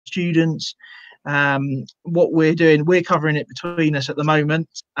students. What we're doing, we're covering it between us at the moment.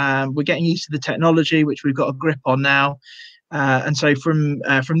 We're getting used to the technology, which we've got a grip on now. And so from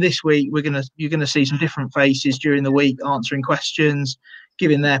this week, you're gonna see some different faces during the week answering questions,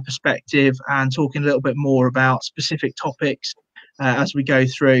 giving their perspective, and talking a little bit more about specific topics as we go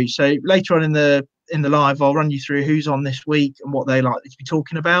through. So later on in the live, I'll run you through who's on this week and what they likely to be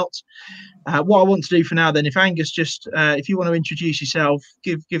talking about. What I want to do for now, then, if Angus just if you want to introduce yourself,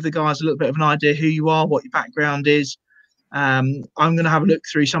 give the guys a little bit of an idea who you are, what your background is. I'm going to have a look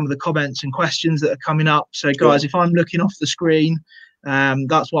through some of the comments and questions that are coming up. So, guys, if I'm looking off the screen,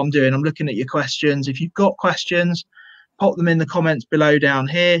 that's what I'm doing. I'm looking at your questions. If you've got questions, pop them in the comments below down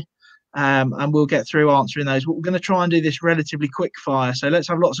here, and we'll get through answering those. But we're going to try and do this relatively quick fire. So let's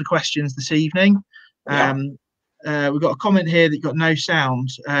have lots of questions this evening. We've got a comment here that you've got no sound.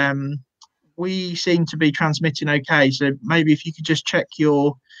 We seem to be transmitting okay. So maybe if you could just check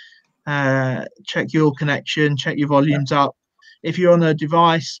your connection, check your volumes up. If you're on a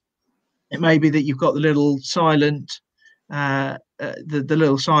device, it may be that you've got the little silent the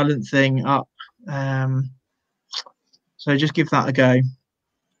little silent thing up, so just give that a go.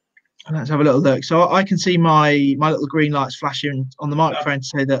 Let's have a little look. So I can see my little green lights flashing on the microphone to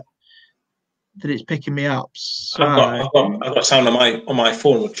say that it's picking me up. So I've got sound on my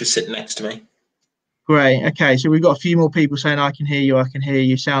phone, which is sitting next to me. Great. Okay, so we've got a few more people saying I can hear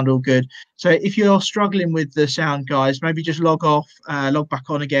you, sound all good. So if you're struggling with the sound, guys, maybe just log off, log back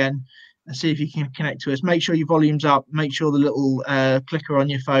on again, and see if you can connect to us. Make sure your volume's up, make sure the little clicker on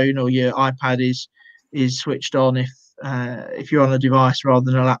your phone or your iPad is switched on if you're on a device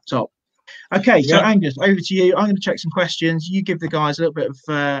rather than a laptop. Okay, so Angus, over to you. I'm going to check some questions. You give the guys a little bit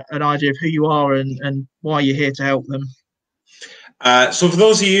of an idea of who you are and why you're here to help them. So for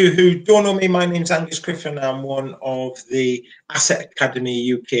those of you who don't know me, my name's Angus Griffin. I'm one of the Asset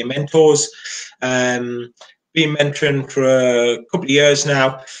Academy UK mentors. Been mentoring for a couple of years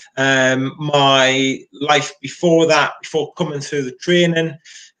now. My life before that, before coming through the training,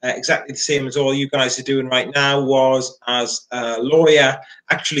 exactly the same as all you guys are doing right now, was as a lawyer,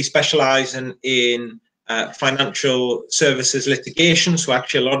 actually specialising in financial services litigation. So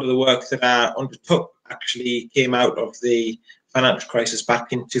actually a lot of the work that I undertook actually came out of the financial crisis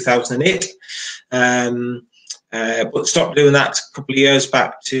back in 2008, but stopped doing that a couple of years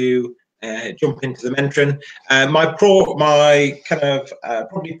back to jump into the mentoring. My kind of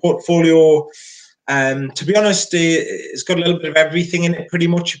property portfolio, to be honest, it's got a little bit of everything in it, pretty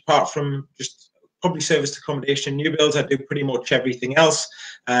much, apart from just property serviced accommodation, new builds. I do pretty much everything else.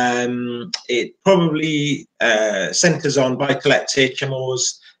 It probably centres on buy-to-lets,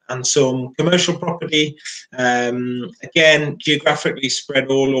 HMOs, and some commercial property, again, geographically spread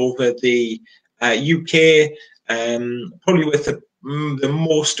all over the UK, probably with the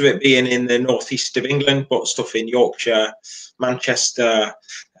most of it being in the northeast of England, but stuff in Yorkshire, Manchester,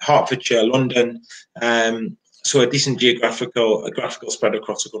 Hertfordshire, London, so a decent geographical spread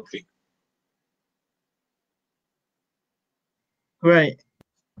across the country. Great.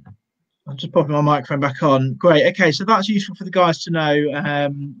 I'm just popping my microphone back on. Great. Okay, so that's useful for the guys to know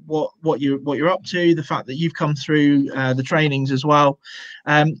what you're up to, the fact that you've come through the trainings as well.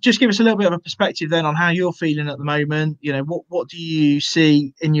 Just give us a little bit of a perspective then on how you're feeling at the moment. You know, what do you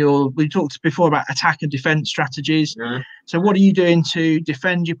see in your? We talked before about attack and defence strategies. So what are you doing to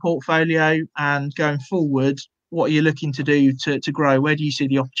defend your portfolio, and going forward, what are you looking to do to grow? Where do you see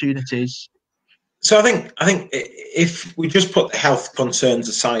the opportunities? So I think if we just put the health concerns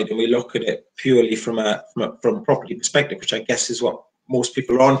aside and we look at it purely from a property perspective, which I guess is what most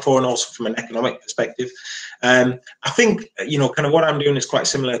people are on for, and also from an economic perspective, I think, you know, kind of what I'm doing is quite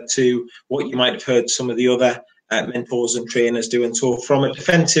similar to what you might have heard some of the other mentors and trainers doing. So from a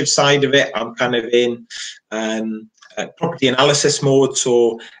defensive side of it, I'm kind of in property analysis mode.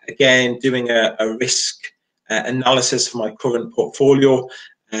 So again, doing a risk analysis for my current portfolio,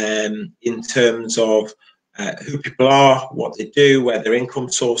 in terms of who people are, what they do, where their income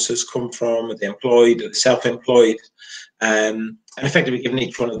sources come from, are they employed, are they self-employed, and effectively giving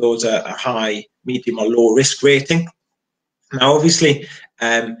each one of those a high, medium or low risk rating. Now, obviously,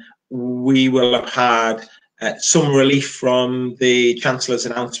 we will have had some relief from the Chancellor's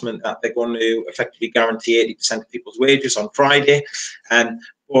announcement that they're going to effectively guarantee 80% of people's wages on Friday.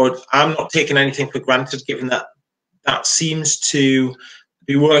 But I'm not taking anything for granted, given that that seems to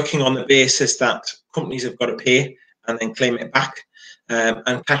be working on the basis that companies have got to pay and then claim it back.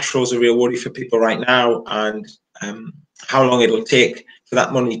 And cash flow is a real worry for people right now, and how long it'll take for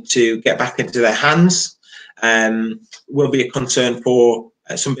that money to get back into their hands will be a concern for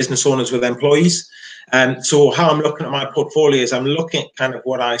some business owners with employees. So how I'm looking at my portfolio is I'm looking at kind of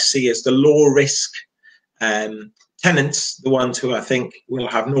what I see as the low risk tenants, the ones who I think will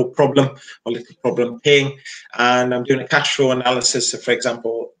have no problem or little problem paying. And I'm doing a cash flow analysis. So for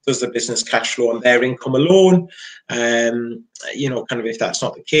example, does the business cash flow on their income alone? You know, kind of if that's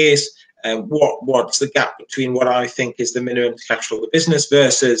not the case, what's the gap between what I think is the minimum cash flow of the business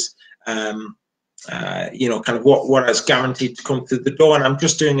versus you know, kind of what is guaranteed to come through the door. And I'm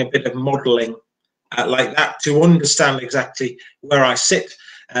just doing a bit of modelling like that to understand exactly where I sit.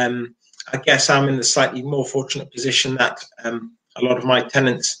 I guess I'm in the slightly more fortunate position that a lot of my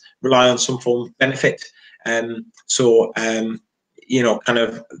tenants rely on some form of benefit. So, you know, kind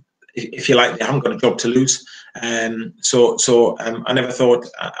of, if you like, they haven't got a job to lose. So I never thought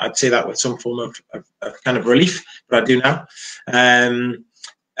I'd say that with some form of kind of relief, but I do now.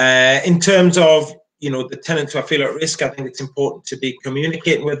 In terms of, you know, the tenants who I feel at risk, I think it's important to be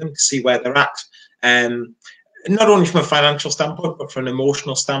communicating with them to see where they're at. Not only from a financial standpoint, but from an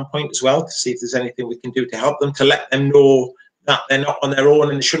emotional standpoint as well, to see if there's anything we can do to help them, to let them know that they're not on their own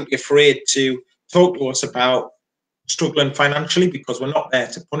and they shouldn't be afraid to talk to us about struggling financially, because we're not there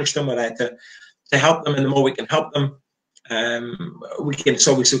to punish them, we're there to help them. And the more we can help them, we can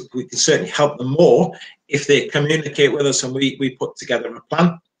certainly help them more if they communicate with us and we put together a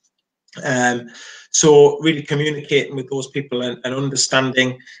plan. So really communicating with those people and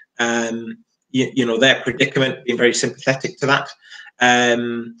understanding you know, their predicament, being very sympathetic to that.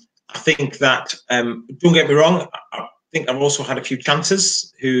 I think that, don't get me wrong, I think I've also had a few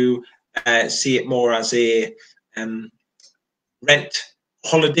chancers who see it more as a rent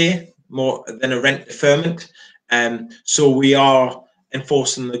holiday more than a rent deferment. So we are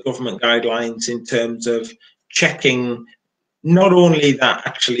enforcing the government guidelines in terms of checking not only that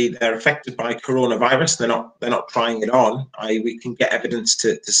actually they're affected by coronavirus, they're not trying it on, we can get evidence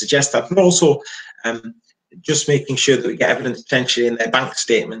to suggest that, but also just making sure that we get evidence potentially in their bank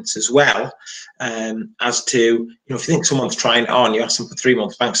statements as well, as to, you know, if you think someone's trying it on, you ask them for 3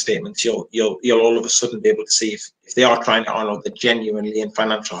 months bank statements, you'll all of a sudden be able to see if they are trying it on or they're genuinely in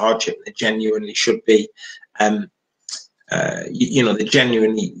financial hardship, they genuinely should be, you know, they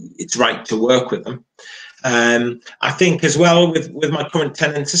genuinely, it's right to work with them. I think as well with my current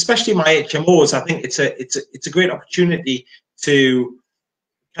tenants, especially my HMOs, I think it's a great opportunity to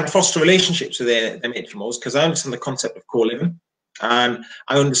kind of foster relationships with them HMOs, because I understand the concept of co-living, and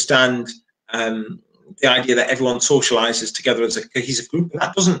I understand the idea that everyone socialises together as a cohesive group, and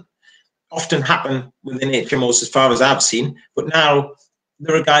that doesn't often happen within HMOs as far as I've seen. But now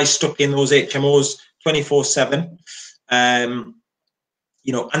there are guys stuck in those HMOs 24/7.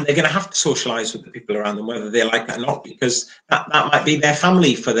 You know, and they're going to have to socialise with the people around them, whether they like it or not, because that might be their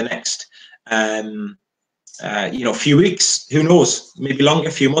family for the next, you know, few weeks. Who knows? Maybe longer,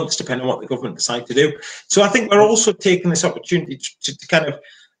 a few months, depending on what the government decide to do. So I think we're also taking this opportunity to kind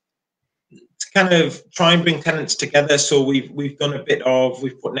of try and bring tenants together. So we've done a bit of,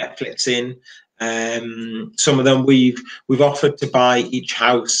 we've put Netflix in. Some of them we've offered to buy each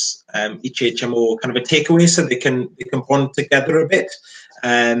house, each HMO, kind of a takeaway, so they can bond together a bit.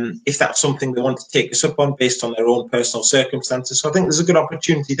 If that's something they want to take us up on based on their own personal circumstances. So I think there's a good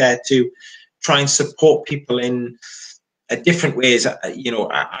opportunity there to try and support people in different ways, you know,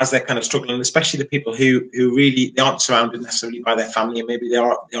 as they're kind of struggling, especially the people who really, they aren't surrounded necessarily by their family, and maybe they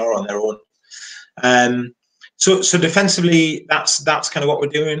are on their own. So defensively, that's kind of what we're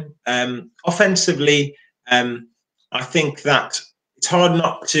doing. Offensively, I think that it's hard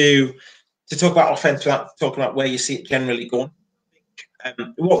not to talk about offense without talking about where you see it generally going.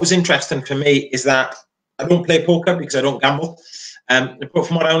 What was interesting for me is that I don't play poker because I don't gamble. But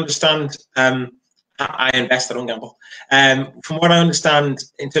from what I understand, I invest, I don't gamble. From what I understand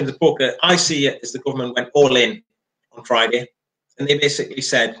in terms of poker, I see it as the government went all in on Friday, and they basically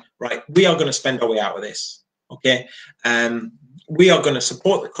said, right, we are going to spend our way out of this. Okay, we are going to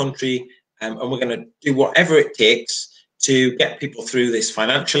support the country, and we're going to do whatever it takes to get people through this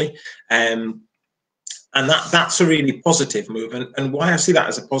financially. And that's a really positive move. And why I see that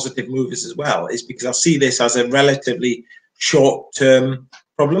as a positive move as well is because I see this as a relatively short-term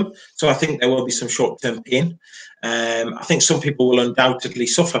problem. So I think there will be some short-term pain. I think some people will undoubtedly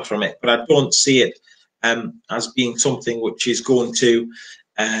suffer from it, but I don't see it as being something which is going to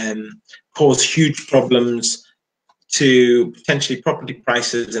cause huge problems to potentially property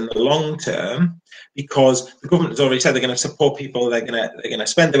prices in the long term, because the government has already said they're going to support people, they're going to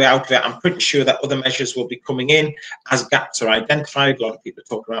spend their way out of it. I'm pretty sure that other measures will be coming in as gaps are identified. A lot of people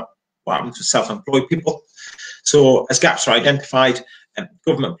talk about what happens to self-employed people. So as gaps are identified,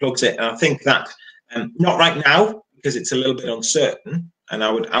 government plugs it. And I think that not right now, because it's a little bit uncertain, and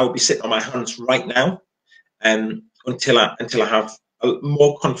I would be sitting on my hands right now, until I have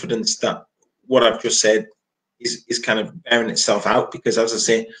more confidence that what I've just said is kind of bearing itself out. Because, as I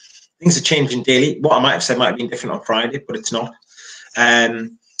say, things are changing daily. What I might have said might have been different on Friday, but it's not.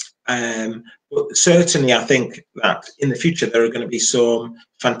 But certainly, I think that in the future there are going to be some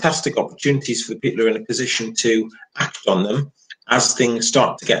fantastic opportunities for the people who are in a position to act on them as things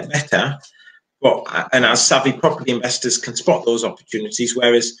start to get better. And as savvy property investors can spot those opportunities,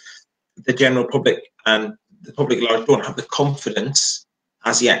 whereas the general public and the public at large don't have the confidence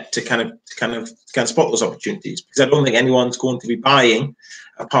as yet to kind of spot those opportunities, because I don't think anyone's going to be buying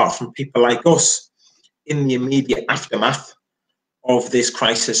apart from people like us in the immediate aftermath of this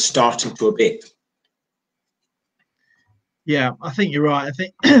crisis starting to abate. Yeah, I think you're right. I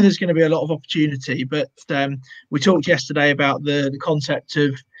think there's going to be a lot of opportunity, but we talked yesterday about the concept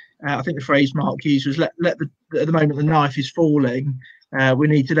of, I think the phrase Mark used was at the moment the knife is falling. We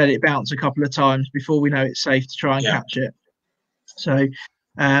need to let it bounce a couple of times before we know it's safe to try and catch it. So,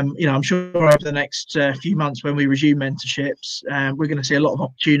 I'm sure over the next few months when we resume mentorships, we're going to see a lot of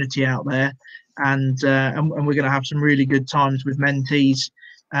opportunity out there, and we're going to have some really good times with mentees,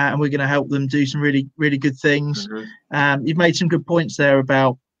 and we're going to help them do some really, really good things. Mm-hmm. You've made some good points there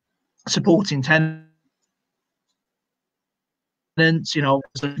about supporting tenants. As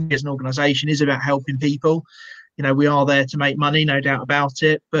an organisation is about helping people. We are there to make money, no doubt about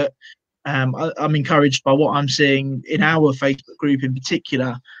it, but I'm encouraged by what I'm seeing in our Facebook group in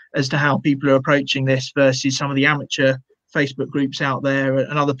particular as to how people are approaching this versus some of the amateur Facebook groups out there,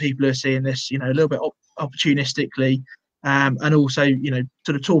 and other people who are seeing this, a little bit opportunistically, and also,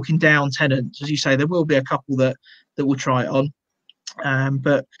 sort of talking down tenants. As you say, there will be a couple that will try it on.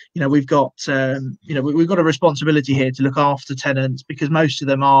 But we've got we've got a responsibility here to look after tenants, because most of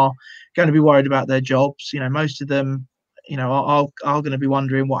them are going to be worried about their jobs. Most of them are going to be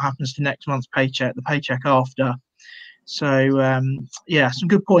wondering what happens to next month's paycheck, the paycheck after. So some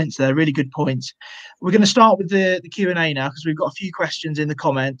good points there, really good points. We're going to start with the Q&A now, because we've got a few questions in the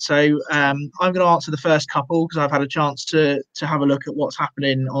comments. So I'm going to answer the first couple because I've had a chance to have a look at what's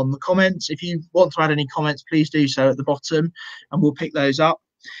happening on the comments. If you want to add any comments, please do so at the bottom and we'll pick those up.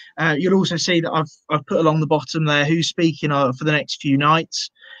 You'll also see that I've put along the bottom there who's speaking for the next few nights.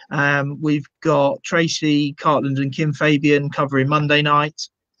 We've got Tracy Cartland and Kim Fabian covering Monday night.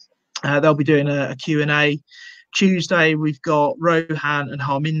 They'll be doing a Q&A. Tuesday, we've got Rohan and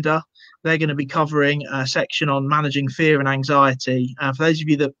Harminder. They're going to be covering a section on managing fear and anxiety. For those of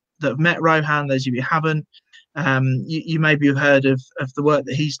you that have met Rohan, those of you who haven't, you maybe have heard of the work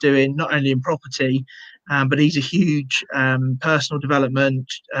that he's doing, not only in property, but he's a huge personal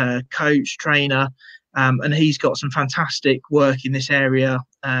development coach, trainer, and he's got some fantastic work in this area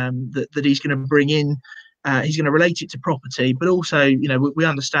that he's going to bring in. He's going to relate it to property, but also, we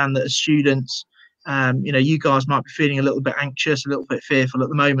understand that as students, you guys might be feeling a little bit anxious, a little bit fearful at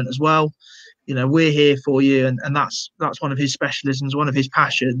the moment as well. We're here for you, and that's one of his specialisms, one of his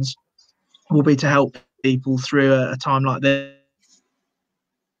passions will be to help people through a time like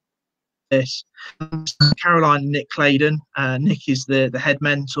this. Caroline and Nick Claydon. Nick is the head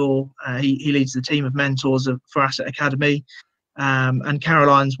mentor. He leads the team of mentors for Asset Academy. And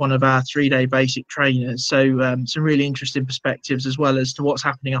Caroline's one of our 3-day basic trainers. So some really interesting perspectives as well as to what's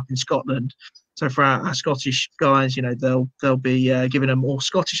happening up in Scotland. So for our Scottish guys, they'll be giving a more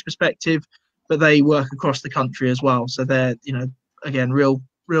Scottish perspective, but they work across the country as well. So they're, again, real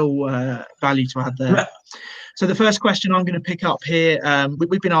value to add there. So the first question I'm going to pick up here,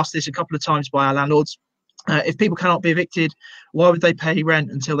 we've been asked this a couple of times by our landlords. If people cannot be evicted, why would they pay rent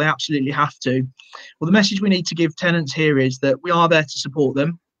until they absolutely have to? Well, the message we need to give tenants here is that we are there to support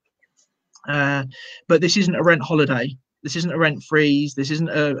them, but this isn't a rent holiday. This isn't a rent freeze. This isn't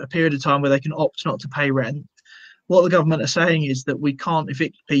a period of time where they can opt not to pay rent. What the government are saying is that we can't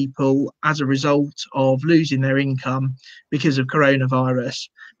evict people as a result of losing their income because of coronavirus,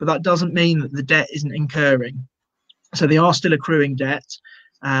 but that doesn't mean that the debt isn't incurring. So they are still accruing debt.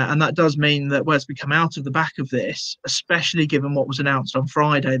 And that does mean that as we come out of the back of this, especially given what was announced on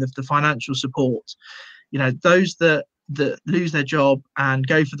Friday, the financial support, those that lose their job and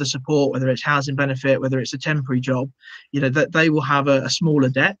go for the support, whether it's housing benefit, whether it's a temporary job, that they will have a smaller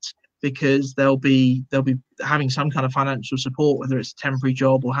debt because they'll be having some kind of financial support, whether it's a temporary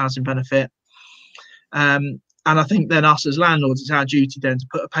job or housing benefit. And I think then us as landlords, it's our duty then to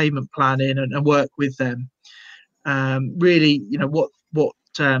put a payment plan in and work with them. Really,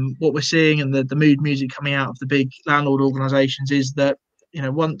 what we're seeing and the mood music coming out of the big landlord organisations is that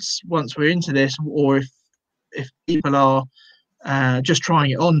once we're into this, or if people are just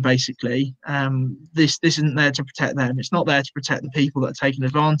trying it on, basically. This isn't there to protect them. It's not there to protect the people that are taking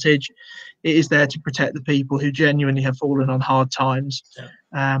advantage. It is there to protect the people who genuinely have fallen on hard times.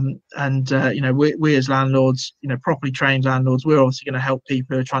 You know, we as landlords, you know, properly trained landlords, we're obviously going to help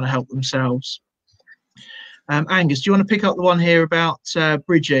people who are trying to help themselves. Angus, do you want to pick up the one here about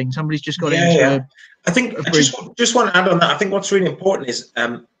bridging? Somebody's just got into I think I just want to add on that. I think what's really important is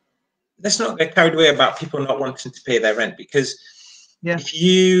let's not get carried away about people not wanting to pay their rent, because if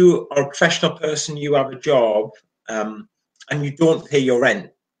you are a professional person, you have a job, and you don't pay your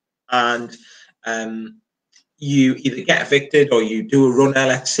rent, and you either get evicted or you do a runner,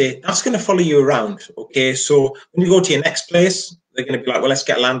 let's say, that's going to follow you around. Okay, so when you go to your next place, they're going to be like, well, let's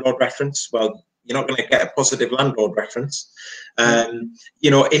get a landlord reference. Well, you're not going to get a positive landlord reference.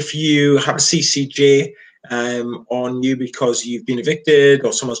 You know, if you have a CCJ on you because you've been evicted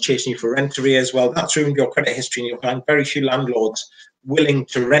or someone's chasing you for rent arrears, well, that's ruined your credit history, and you'll find very few landlords willing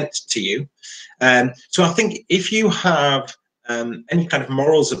to rent to you. So I think if you have any kind of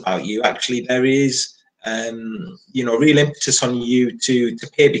morals about you, actually there is you know, real impetus on you to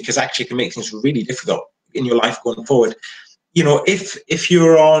pay, because actually it can make things really difficult in your life going forward. You know, if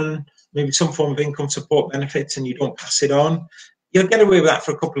you're on maybe some form of income support benefits and you don't pass it on, you'll get away with that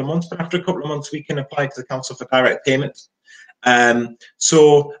for a couple of months, but after a couple of months we can apply to the council for direct payment.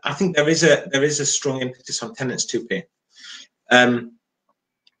 So I think there is a strong impetus on tenants to pay.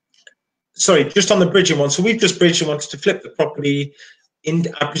 Sorry, just on the bridging one. So we've just bridged and wanted to flip the property in,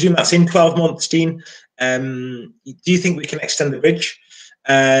 I presume that's in 12 months, Dean. Do you think we can extend the bridge?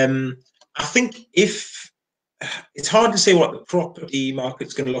 I think it's hard to say what the property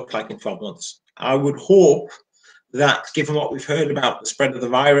market's going to look like in 12 months. I would hope that, given what we've heard about the spread of the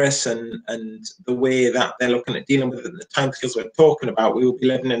virus and the way that they're looking at dealing with it, and the timescales we're talking about, we will be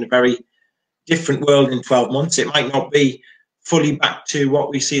living in a very different world in 12 months. It might not be fully back to what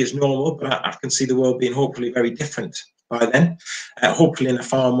we see as normal, but I can see the world being hopefully very different by then, hopefully in a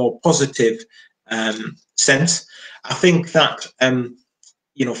far more positive sense. I think that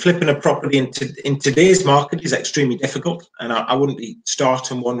you know, flipping a property in today's market is extremely difficult, and I wouldn't be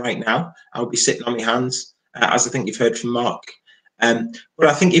starting one right now. I would be sitting on my hands, as I think you've heard from Mark. But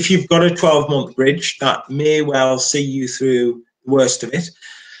I think if you've got a 12-month bridge, that may well see you through the worst of it.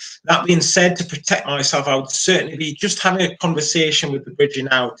 That being said, to protect myself, I would certainly be just having a conversation with the bridger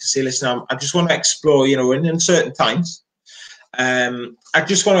now to say, listen, I just want to explore, you know, in uncertain times, I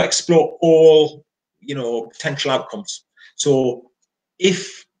just want to explore all, you know, potential outcomes. So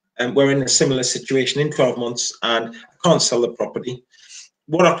if we're in a similar situation in 12 months and I can't sell the property,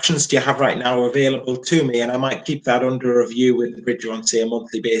 what options do you have right now available to me? And I might keep that under review with the bridger on, say, a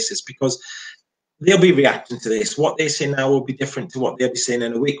monthly basis, because they'll be reacting to this. What they say now will be different to what they'll be saying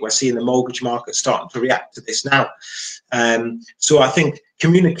in a week. We're seeing the mortgage market starting to react to this now. So I think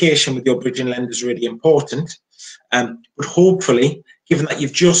communication with your bridging lender is really important. But hopefully, given that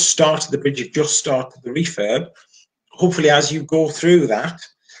you've just started the bridge, you've just started the refurb, hopefully as you go through that,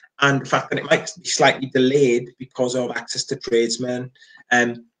 and the fact that it might be slightly delayed because of access to tradesmen,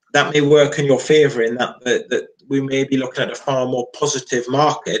 that may work in your favour, in that we may be looking at a far more positive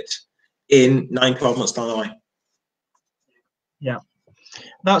market in 9-12 months down the line. Yeah,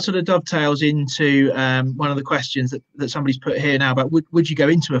 that sort of dovetails into one of the questions that somebody's put here now about would you go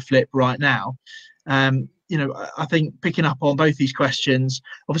into a flip right now? You know, I think picking up on both these questions,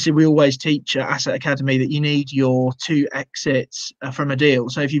 obviously we always teach at Asset Academy that you need your 2 exits from a deal.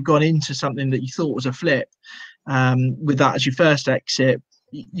 So if you've gone into something that you thought was a flip, with that as your first exit,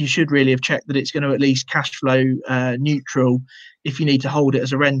 you should really have checked that it's going to at least cash flow neutral if you need to hold it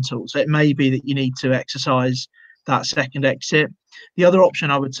as a rental. So it may be that you need to exercise that second exit. The other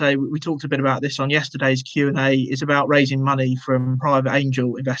option, I would say, we talked a bit about this on yesterday's Q&A, is about raising money from private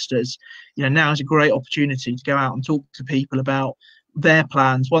angel investors. You know, now is a great opportunity to go out and talk to people about their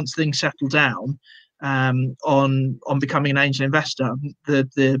plans once things settle down on becoming an angel investor.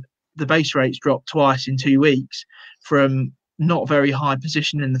 The base rates dropped twice in 2 weeks, from not very high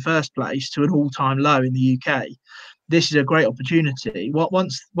position in the first place to an all-time low in the UK. This is a great opportunity.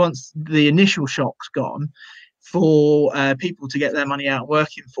 Once the initial shock's gone, for people to get their money out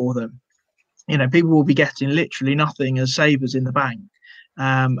working for them. You know, people will be getting literally nothing as savers in the bank,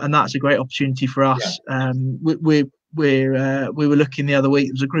 and that's a great opportunity for us. Yeah. We were looking the other week.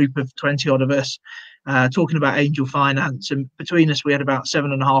 There was a group of 20 odd of us talking about angel finance, and between us we had about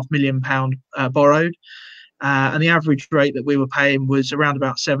 £7.5 million borrowed, and the average rate that we were paying was around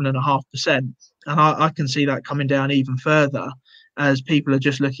about 7.5%. And I can see that coming down even further as people are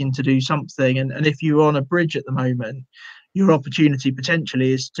just looking to do something. And if you're on a bridge at the moment, your opportunity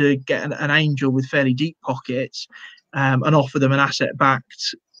potentially is to get an angel with fairly deep pockets and offer them an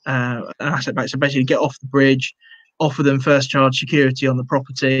asset-backed. So basically, get off the bridge, offer them first charge security on the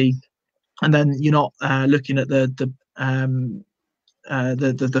property, and then you're not looking at the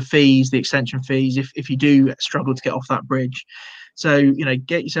fees, the extension fees, if you do struggle to get off that bridge. So, you know,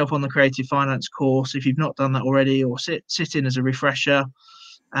 get yourself on the creative finance course if you've not done that already, or sit in as a refresher,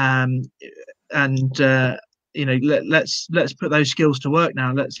 and you know, let's put those skills to work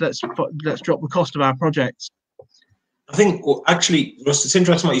now. Let's drop the cost of our projects. I think, well, actually, Russ, it's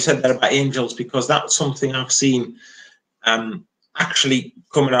interesting what you said there about angels, because that's something I've seen actually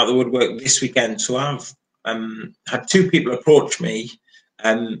coming out of the woodwork this weekend. So I've had 2 people approach me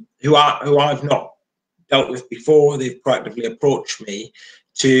who I've not dealt with before. They've proactively approached me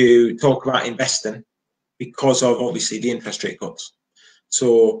to talk about investing because of obviously the interest rate cuts.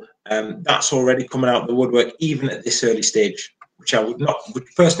 So that's already coming out of the woodwork, even at this early stage, which I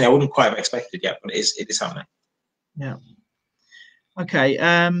wouldn't quite have expected yet, but it is happening. Yeah. Okay.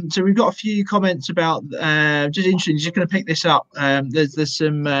 So we've got a few comments about just interesting. Just going to pick this up. There's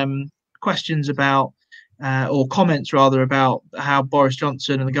some questions about or comments rather about how Boris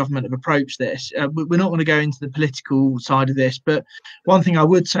Johnson and the government have approached this. We're not going to go into the political side of this, but one thing I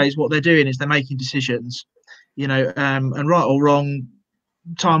would say is what they're doing is they're making decisions. You know, and right or wrong,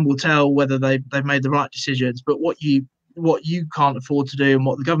 time will tell whether they've made the right decisions. But what you can't afford to do and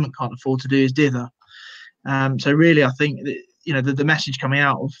what the government can't afford to do is dither. So really, I think that, you know, the message coming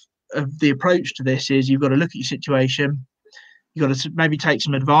out of the approach to this is you've got to look at your situation. You've got to maybe take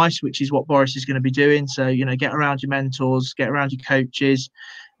some advice, which is what Boris is going to be doing. So, you know, get around your mentors, get around your coaches,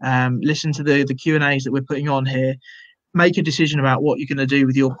 listen to the Q&As that we're putting on here, make a decision about what you're going to do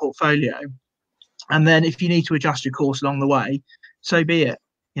with your portfolio. And then if you need to adjust your course along the way, so be it.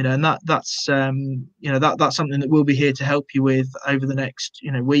 You know, and that's you know, that's something that we'll be here to help you with over the next,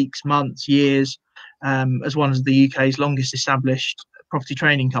 you know, weeks, months, years, as one of the UK's longest established property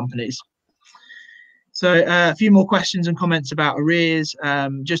training companies. So a few more questions and comments about arrears.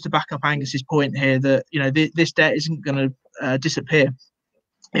 Just to back up Angus's point here that, you know, this debt isn't going to disappear.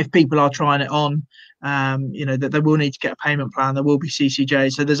 If people are trying it on, you know, that they will need to get a payment plan. There will be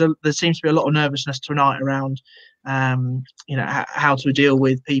CCJ. So there seems to be a lot of nervousness tonight around, you know, how to deal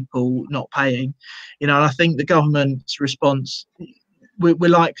with people not paying. You know, and I think the government's response, we're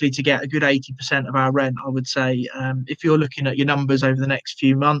likely to get a good 80% of our rent, I would say. If you're looking at your numbers over the next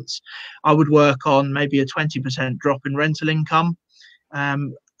few months, I would work on maybe a 20% drop in rental income.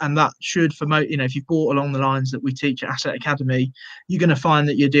 And that should, for you know, if you've bought along the lines that we teach at Asset Academy, you're going to find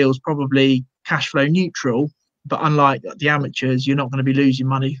that your deal's probably cash flow neutral. But unlike the amateurs, you're not going to be losing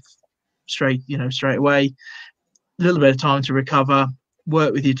money straight away. A little bit of time to recover,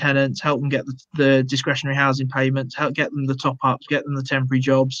 work with your tenants, help them get the discretionary housing payments, help get them the top ups, get them the temporary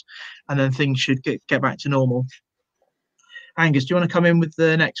jobs, and then things should get back to normal. Angus, do you want to come in with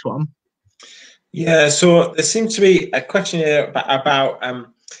the next one? Yeah, so there seems to be a question here about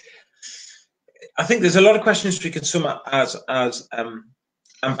I think there's a lot of questions we can sum up as I'm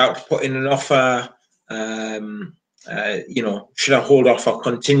about to put in an offer. You know, should I hold off or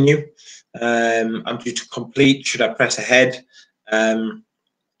continue? I'm due to complete. Should I press ahead? There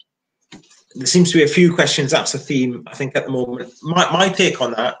seems to be a few questions. That's a theme, I think, at the moment. My take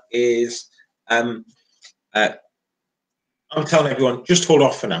on that is I'm telling everyone, just hold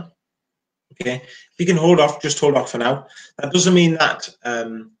off for now. Okay, if you can hold off, just hold off for now. That doesn't mean that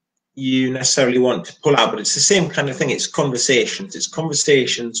you necessarily want to pull out, but it's the same kind of thing. It's conversations. It's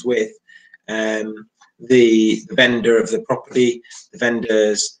conversations with the vendor of the property, the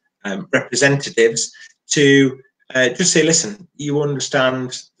vendor's representatives, to just say, listen, you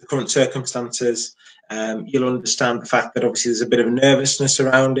understand the current circumstances. You'll understand the fact that obviously there's a bit of nervousness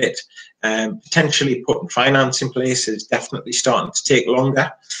around it. Potentially putting finance in place is definitely starting to take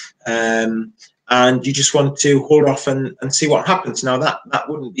longer. And you just want to hold off and see what happens. Now, that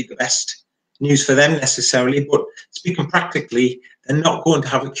wouldn't be the best news for them necessarily, but speaking practically, they're not going to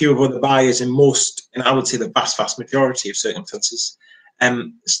have a queue of other buyers in I would say the vast majority of circumstances,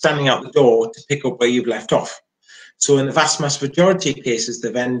 standing out the door to pick up where you've left off. So in the vast majority of cases,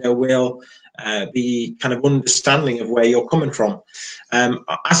 the vendor will be kind of understanding of where you're coming from.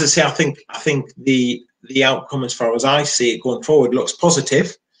 As I say, I think the outcome, as far as I see it going forward, looks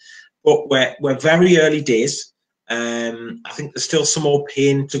positive. But we're very early days. I think there's still some more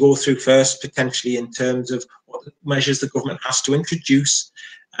pain to go through first, potentially in terms of what measures the government has to introduce,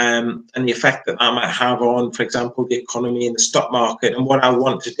 and the effect that might have on, for example, the economy and the stock market. And what I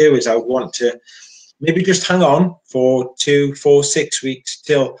want to do is I want to maybe just hang on for 2, 4, 6 weeks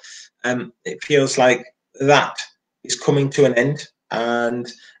till it feels like that is coming to an end,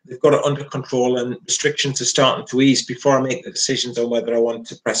 and they've got it under control, and restrictions are starting to ease before I make the decisions on whether I want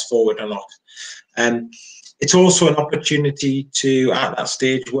to press forward or not. It's also an opportunity to, at that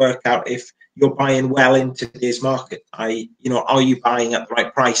stage, work out if you're buying well in today's market. Are you buying at the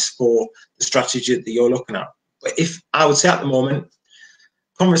right price for the strategy that you're looking at? But if I would say at the moment,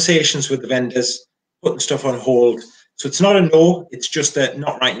 conversations with the vendors, putting stuff on hold. So it's not a no, it's just a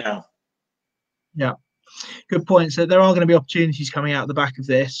not right now. Yeah, good point. So there are going to be opportunities coming out of the back of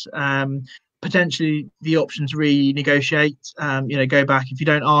this. Potentially the option to renegotiate, go back. If you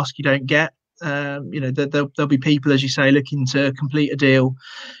don't ask, you don't get. There'll be people, as you say, looking to complete a deal.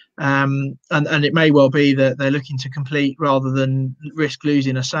 And it may well be that they're looking to complete rather than risk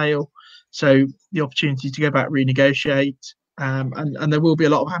losing a sale. So the opportunity to go back, renegotiate. And there will be a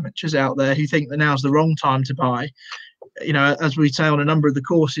lot of amateurs out there who think that now's the wrong time to buy. As we say on a number of the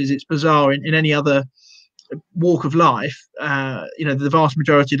courses, it's bizarre in any other walk of life. The vast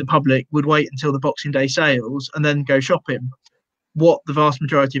majority of the public would wait until the Boxing Day sales and then go shopping. What the vast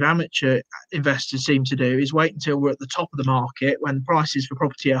majority of amateur investors seem to do is wait until we're at the top of the market when prices for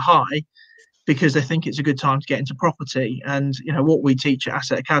property are high, because they think it's a good time to get into property. And what we teach at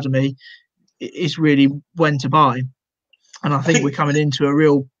Asset Academy is really when to buy. And I think we're coming into a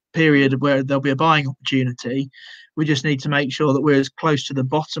real period where there'll be a buying opportunity. We just need to make sure that we're as close to the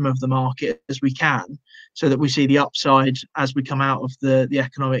bottom of the market as we can, so that we see the upside as we come out of the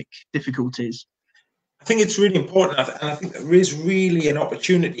economic difficulties. I think it's really important, and I think there is really an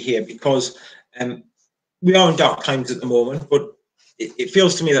opportunity here, because we are in dark times at the moment, but it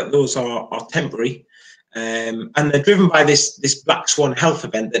feels to me that those are temporary, and they're driven by this black swan health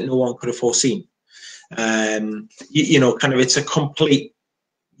event that no one could have foreseen. It's a complete,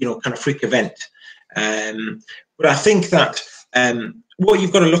 kind of freak event. But I think that what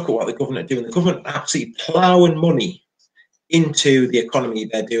you've got to look at what the government are doing. The government are absolutely ploughing money into the economy.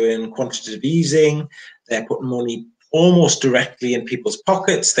 They're doing quantitative easing. They're putting money almost directly in people's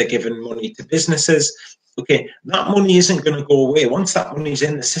pockets. They're giving money to businesses. Okay, that money isn't going to go away. Once that money's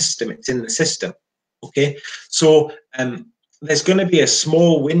in the system, it's in the system. Okay, so there's going to be a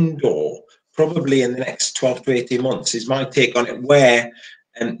small window, probably in the next 12 to 18 months, is my take on it, where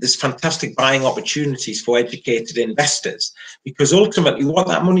there's fantastic buying opportunities for educated investors, because ultimately what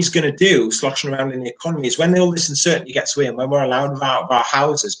that money's going to do, sloshing around in the economy, is when all this uncertainty gets away and when we're allowed out of our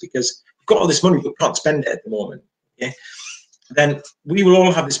houses because we've got all this money but we can't spend it at the moment, okay, then we will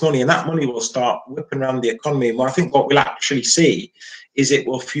all have this money, and that money will start whipping around the economy. And I think what we'll actually see is it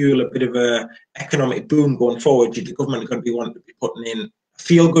will fuel a bit of a economic boom going forward. The government are going to be wanting to be putting in a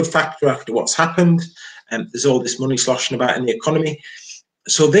feel-good factor after what's happened, and there's all this money sloshing about in the economy.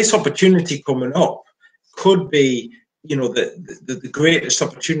 So this opportunity coming up could be, the greatest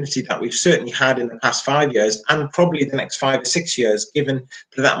opportunity that we've certainly had in the past 5 years, and probably the next 5 or 6 years, given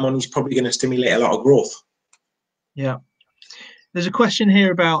that money's probably going to stimulate a lot of growth. Yeah. There's a question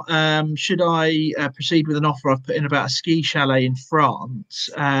here about should I proceed with an offer I've put in about a ski chalet in France.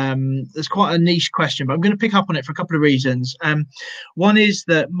 There's quite a niche question, but I'm going to pick up on it for a couple of reasons. One is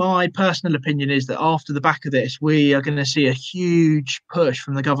that my personal opinion is that after the back of this, we are going to see a huge push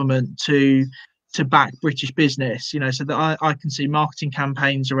from the government to back British business, so that I can see marketing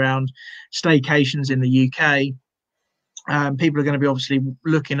campaigns around staycations in the UK. People are going to be obviously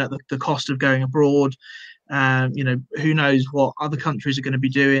looking at the cost of going abroad. Who knows what other countries are going to be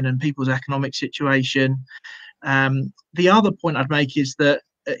doing and people's economic situation. The other point I'd make is that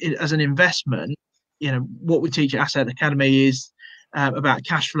as an investment, what we teach at Asset Academy is about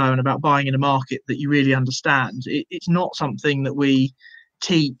cash flow and about buying in a market that you really understand. It's not something that we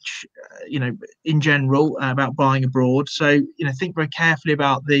teach, in general, about buying abroad. So, think very carefully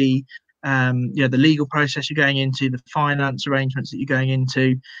about the legal process you're going into, the finance arrangements that you're going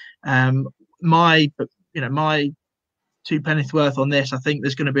into. My two penny's worth on this, I think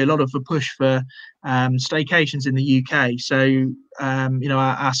there's going to be a lot of a push for staycations in the UK. So,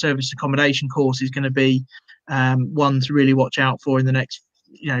 our service accommodation course is going to be one to really watch out for in the next,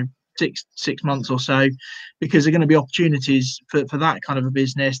 6 months or so, because there are going to be opportunities for that kind of a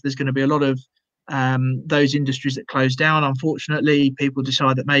business. There's going to be a lot of those industries that close down. Unfortunately, people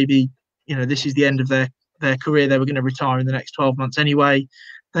decide that maybe, this is the end of their career. They were going to retire in the next 12 months anyway.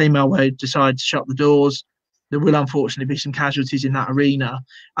 They may well decide to shut the doors. There will unfortunately be some casualties in that arena,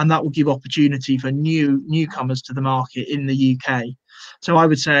 and that will give opportunity for newcomers to the market in the UK. So I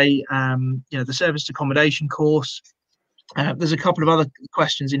would say, the service accommodation course. There's a couple of other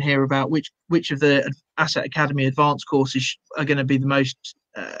questions in here about which of the Asset Academy advanced courses are going to be the most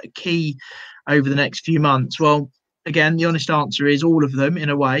key over the next few months. Well, again, the honest answer is all of them in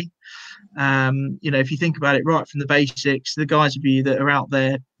a way. You know, if you think about it right from the basics, the guys of you that are out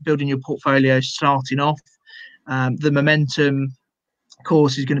there building your portfolio starting off, the momentum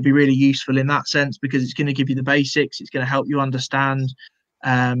course is going to be really useful in that sense, because it's going to give you the basics. It's going to help you understand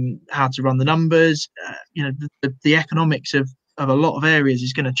how to run the numbers. You know, the economics of a lot of areas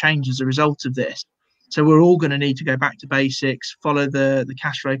is going to change as a result of this. So we're all going to need to go back to basics, follow the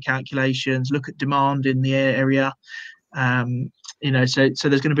cash flow calculations, look at demand in the area. You know, so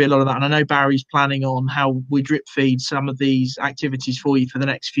there's going to be a lot of that. And I know Barry's planning on how we drip feed some of these activities for you for the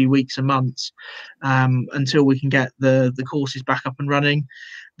next few weeks and months, until we can get the courses back up and running.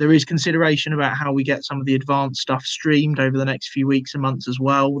 There is consideration about how we get some of the advanced stuff streamed over the next few weeks and months as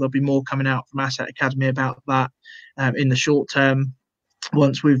well. There'll be more coming out from Asset Academy about that in the short term,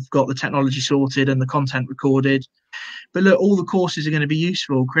 once we've got the technology sorted and the content recorded. But look, all the courses are going to be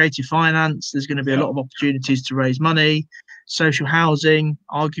useful. Creative finance, there's going to be a lot of opportunities to raise money. Social housing,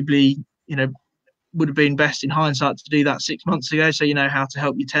 arguably, you know, would have been best in hindsight to do that 6 months ago, so you know how to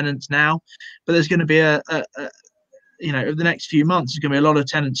help your tenants now. But there's going to be you know, over the next few months, there's going to be a lot of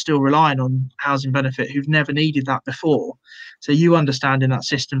tenants still relying on housing benefit who've never needed that before. So you understanding that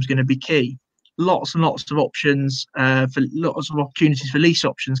system is going to be key. Lots and lots of options, for lots of opportunities for lease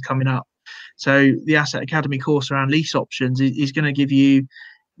options coming up. So the Asset Academy course around lease options is going to give you,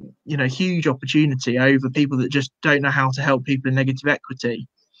 you know, huge opportunity over people that just don't know how to help people in negative equity.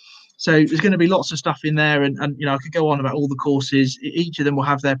 So there's going to be lots of stuff in there, and you know, I could go on about all the courses. Each of them will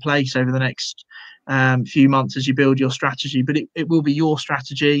have their place over the next few months as you build your strategy, but it will be your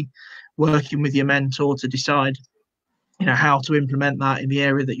strategy, working with your mentor to decide, you know, how to implement that in the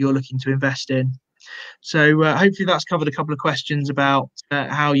area that you're looking to invest in. So hopefully that's covered a couple of questions about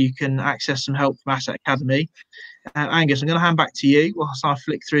how you can access some help from Asset Academy. Angus, I'm going to hand back to you whilst I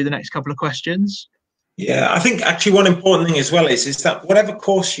flick through the next couple of questions. Yeah, I think actually one important thing as well is that whatever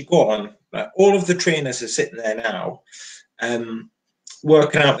course you go on, all of the trainers are sitting there now,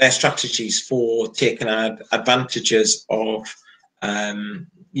 working out their strategies for taking advantages of,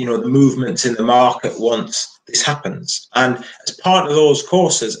 you know, the movements in the market once this happens. And as part of those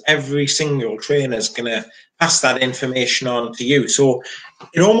courses, every single trainer is going to pass that information on to you. So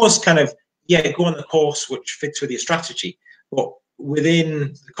it almost kind of, yeah, go on the course which fits with your strategy, but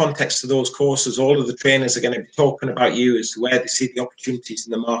within the context of those courses, all of the trainers are going to be talking about you as to where they see the opportunities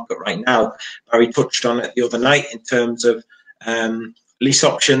in the market right now. Barry touched on it the other night in terms of lease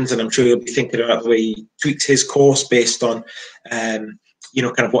options, and I'm sure he'll be thinking about the way he tweaks his course based on, you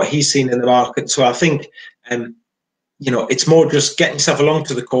know, kind of what he's seen in the market. So I think, you know, it's more just getting yourself along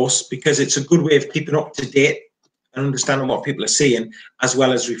to the course, because it's a good way of keeping up to date and understanding what people are seeing, as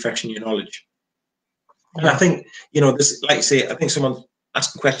well as refreshing your knowledge. And I think, you know, this, like you say, I think someone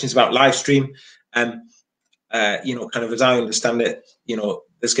asking questions about live stream, you know, kind of as I understand it, you know,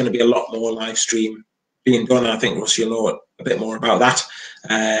 there's going to be a lot more live stream being done. I think Russ, you'll know a bit more about that.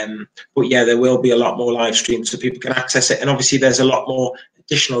 But yeah, there will be a lot more live streams so people can access it. And obviously there's a lot more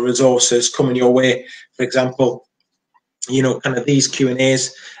additional resources coming your way. For example, you know, kind of these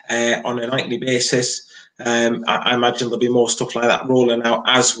Q&As on a nightly basis. I imagine there'll be more stuff like that rolling out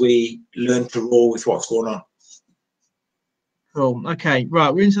as we learn to roll with what's going on. Cool. Okay,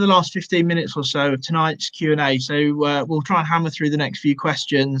 right, we're into the last 15 minutes or so of tonight's Q&A, so we'll try and hammer through the next few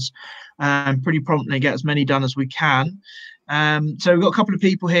questions pretty promptly, get as many done as we can. So we've got a couple of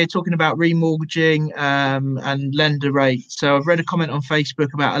people here talking about remortgaging and lender rates. So I've read a comment on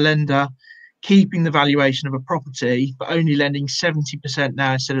Facebook about a lender keeping the valuation of a property but only lending 70%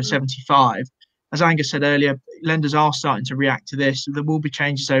 now instead of 75%. As Angus said earlier, lenders are starting to react to this. There will be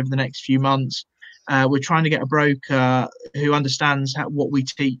changes over the next few months. We're trying to get a broker who understands what we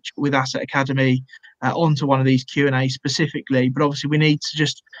teach with Asset Academy onto one of these Q&As specifically. But obviously we need to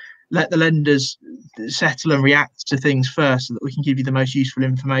just let the lenders settle and react to things first so that we can give you the most useful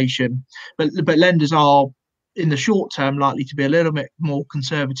information. But lenders are, in the short term, likely to be a little bit more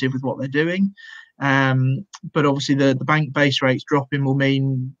conservative with what they're doing. But obviously the bank base rates dropping will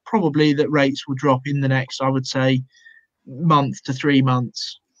mean probably that rates will drop in the next, I would say, month to 3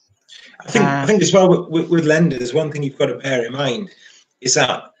 months. I think as well with lenders, one thing you've got to bear in mind is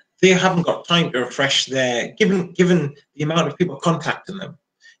that they haven't got time to refresh their, given the amount of people contacting them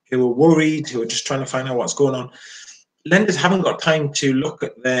who are worried, who are just trying to find out what's going on. Lenders haven't got time to look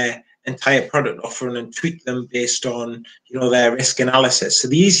at their entire product offering and tweak them based on, you know, their risk analysis. So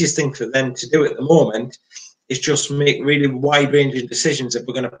the easiest thing for them to do at the moment is just make really wide-ranging decisions. If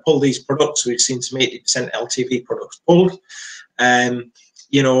we're going to pull these products, we've seen some 80% LTV products pulled.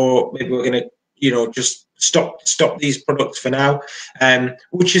 You know, maybe we're going to, you know, just stop these products for now,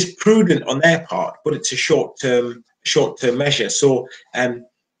 which is prudent on their part, but it's a short-term measure. So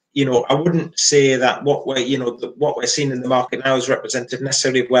you know, I wouldn't say that what we're, you know, what we're seeing in the market now is representative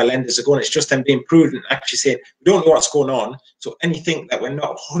necessarily of where lenders are going. It's just them being prudent, actually saying we don't know what's going on. So anything that we're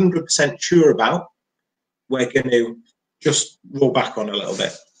not 100% sure about, we're going to just roll back on a little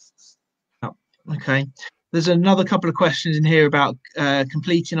bit. Okay. There's another couple of questions in here about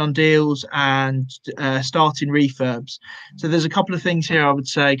completing on deals and starting refurbs. So there's a couple of things here, I would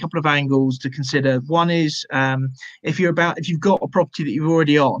say, a couple of angles to consider. One is if you've got a property that you're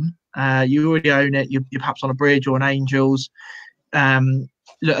already on, you already own it, you're perhaps on a bridge or an Angels.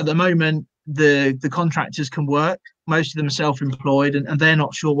 Look, at the moment, the contractors can work. Most of them are self-employed, and they're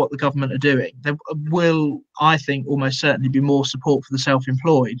not sure what the government are doing. There will, I think, almost certainly be more support for the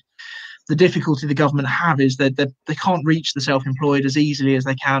self-employed. The difficulty the government have is that they can't reach the self-employed as easily as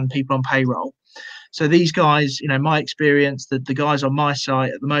they can people on payroll. So these guys, you know, my experience, that the guys on my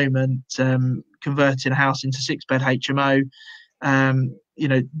site at the moment, converting a house into 6-bed HMO, you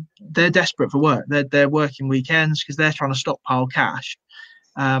know, they're desperate for work. They're working weekends because they're trying to stockpile cash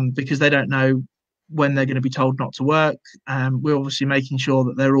because they don't know when they're going to be told not to work. We're obviously making sure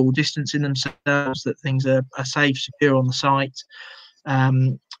that they're all distancing themselves, that things are safe, secure on the site.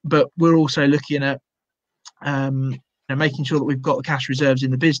 But we're also looking at you know, making sure that we've got the cash reserves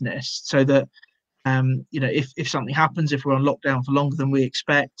in the business so that you know, if something happens, if we're on lockdown for longer than we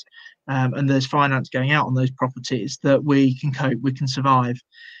expect, and there's finance going out on those properties, that we can cope, we can survive.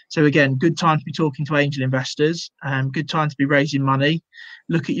 So again, good time to be talking to angel investors, good time to be raising money.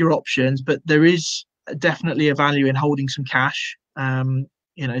 Look at your options, but there is definitely a value in holding some cash.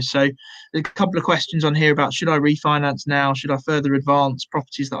 You know, so a couple of questions on here about, should I refinance now? Should I further advance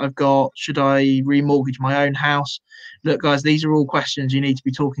properties that I've got? Should I remortgage my own house? Look, guys, these are all questions you need to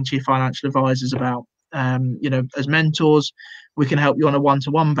be talking to your financial advisors about. You know, as mentors, we can help you on a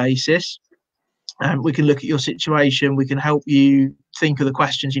one-to-one basis. We can look at your situation. We can help you think of the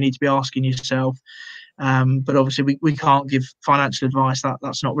questions you need to be asking yourself. But obviously, we can't give financial advice.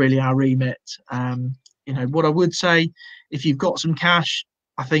 That's not really our remit. You know, what I would say, if you've got some cash,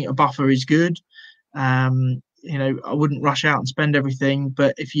 I think a buffer is good. You know, I wouldn't rush out and spend everything,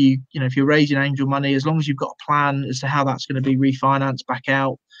 but if if you're raising angel money, as long as you've got a plan as to how that's going to be refinanced back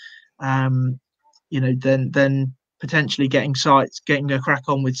out, you know, then potentially getting a crack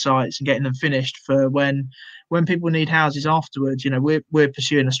on with sites and getting them finished for when people need houses afterwards. You know, we're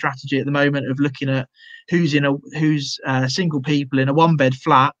pursuing a strategy at the moment of looking at who's single people in a 1-bed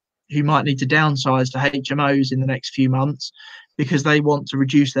flat who might need to downsize to HMOs in the next few months, because they want to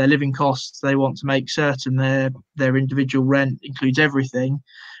reduce their living costs. They want to make certain their individual rent includes everything,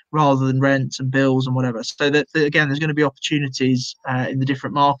 rather than rents and bills and whatever. So that again, there's going to be opportunities in the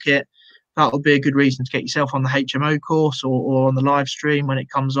different market. That will be a good reason to get yourself on the HMO course or on the live stream when it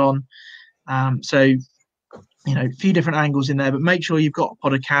comes on. So, you know, a few different angles in there, but make sure you've got a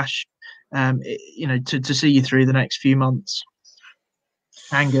pot of cash, you know, to see you through the next few months.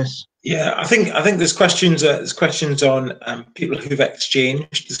 Angus. Yeah, I think there's questions. There's questions on people who've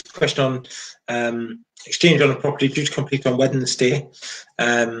exchanged. There's a question on exchange on a property due to complete on Wednesday.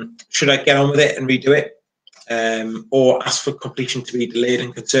 Should I get on with it and redo it, or ask for completion to be delayed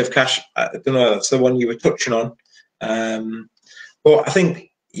and conserve cash? I don't know. That's the one you were touching on. But I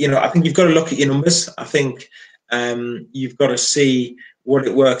think you've got to look at your numbers. I think you've got to see what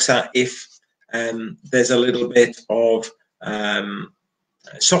it works at if there's a little bit of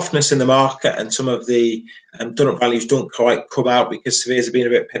softness in the market and some of the done-up values don't quite come out because surveyors have been a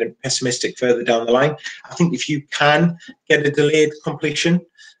bit pessimistic further down the line. I think if you can get a delayed completion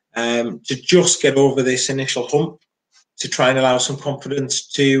to just get over this initial hump, to try and allow some confidence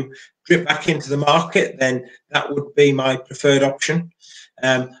to drip back into the market, then that would be my preferred option.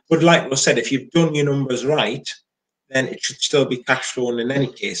 But like Ross said, if you've done your numbers right, then it should still be cash flowing in any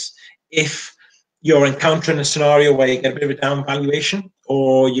case. If you're encountering a scenario where you get a bit of a down valuation,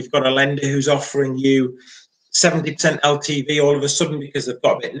 or you've got a lender who's offering you 70% LTV all of a sudden because they've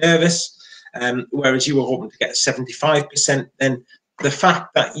got a bit nervous, whereas you were hoping to get 75%, then the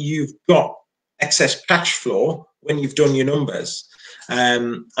fact that you've got excess cash flow when you've done your numbers,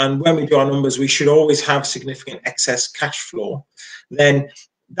 and when we do our numbers, we should always have significant excess cash flow, then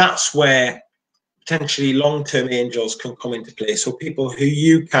that's where potentially long-term angels can come into play. So people who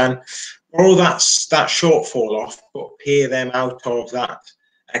you can borrow that shortfall off, but pay them out of that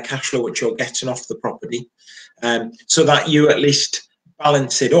cash flow which you're getting off the property, so that you at least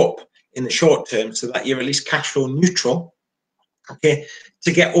balance it up in the short term, so that you're at least cash flow neutral, okay,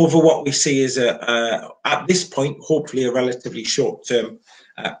 to get over what we see as at this point, hopefully a relatively short-term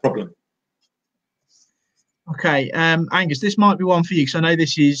problem. Okay, Angus, this might be one for you because I know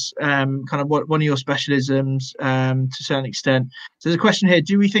this is kind of one of your specialisms to a certain extent. So there's a question here: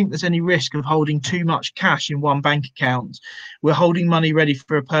 do we think there's any risk of holding too much cash in one bank account? We're holding money ready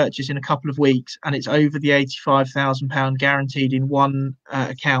for a purchase in a couple of weeks, and it's over the £85,000 guaranteed in one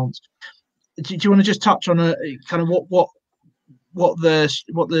account. Do you want to just touch on a kind of what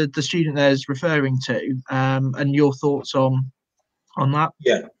the student there is referring to, and your thoughts on that?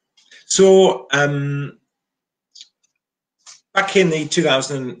 Yeah. So back in the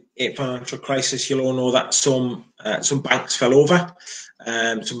 2008 financial crisis, you'll all know that some banks fell over.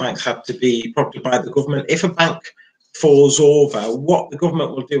 Some banks had to be properly by the government. If a bank falls over, what the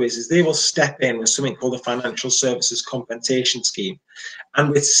government will do is they will step in with something called the Financial Services Compensation Scheme. And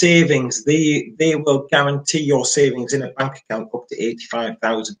with savings, they will guarantee your savings in a bank account up to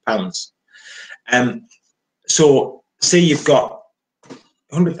 £85,000. So say you've got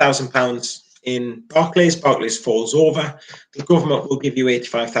 £100,000 in Barclays falls over, the government will give you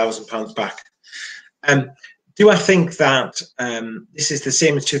 £85,000 back. Do I think that this is the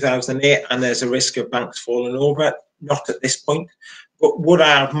same as 2008 and there's a risk of banks falling over? Not at this point. But would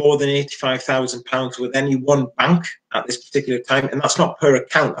I have more than £85,000 with any one bank at this particular time? And that's not per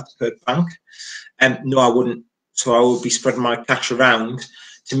account, that's per bank. No, I wouldn't. So I would be spreading my cash around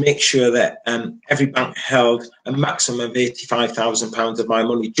to make sure that every bank held a maximum of £85,000 of my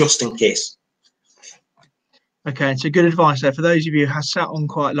money, just in case. Okay, so good advice there for those of you who have sat on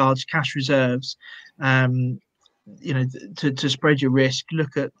quite large cash reserves. You know, to spread your risk,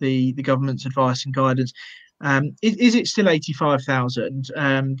 look at the government's advice and guidance. Is it still 85,000?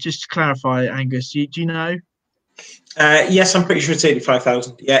 Just to clarify, Angus, do you know? Yes, I'm pretty sure it's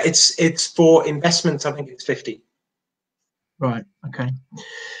 85,000. Yeah, it's for investments. I think it's 50. Right. Okay.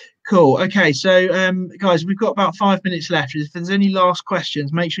 Cool. Okay. So, guys, we've got about 5 minutes left. If there's any last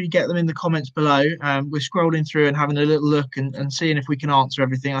questions, make sure you get them in the comments below. We're scrolling through and having a little look and seeing if we can answer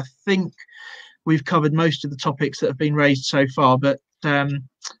everything. I think we've covered most of the topics that have been raised so far, but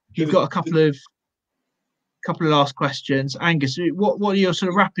you've got a couple of last questions. Angus, what are your sort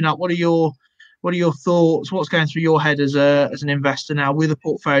of wrapping up? What are your thoughts? What's going through your head as an investor now with a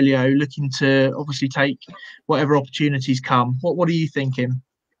portfolio, looking to obviously take whatever opportunities come? What are you thinking?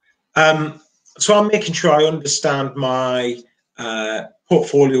 So I'm making sure I understand my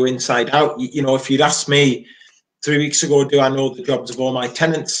portfolio inside out. You know, if you'd asked me 3 weeks ago, do I know the jobs of all my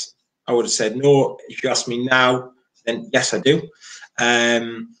tenants? I would have said no. If you ask me now, then yes, I do.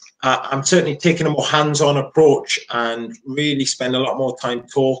 I'm certainly taking a more hands-on approach and really spend a lot more time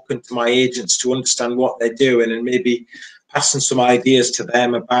talking to my agents to understand what they're doing and maybe passing some ideas to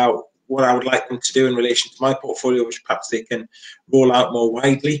them about what I would like them to do in relation to my portfolio, which perhaps they can roll out more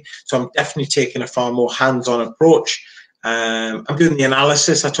widely. So I'm definitely taking a far more hands-on approach. I'm doing the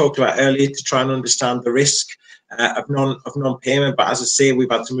analysis I talked about earlier to try and understand the risk of non-payment. But as I say, we've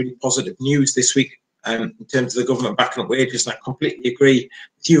had some really positive news this week in terms of the government backing up wages. And I completely agree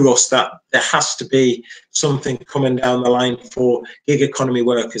with you, Russ, that there has to be something coming down the line for gig economy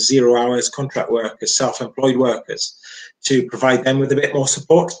workers, 0 hours, contract workers, self-employed workers, to provide them with a bit more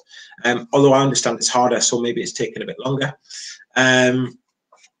support. Although I understand it's harder, so maybe it's taking a bit longer.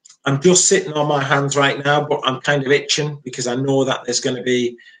 I'm just sitting on my hands right now, but I'm kind of itching because I know that there's going to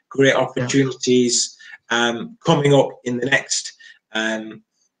be great opportunities coming up in the next,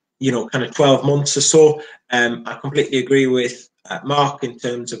 you know, kind of 12 months or so. I completely agree with Mark in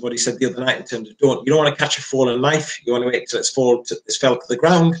terms of what he said the other night in terms of you don't want to catch a falling knife. You want to wait till it's fell to the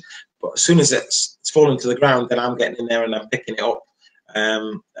ground. But as soon as it's fallen to the ground, then I'm getting in there and I'm picking it up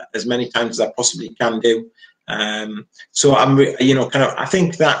as many times as I possibly can do. So I'm, you know, kind of, I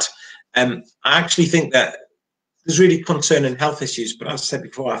think that I actually think that there's really concerning health issues. But as I said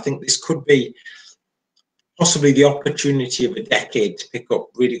before, I think this could be possibly the opportunity of a decade to pick up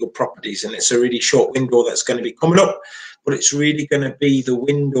really good properties, and it's a really short window that's going to be coming up. But it's really going to be the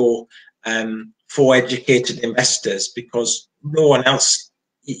window for educated investors, because no one else,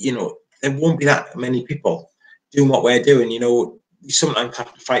 you know, there won't be that many people doing what we're doing. You know, you sometimes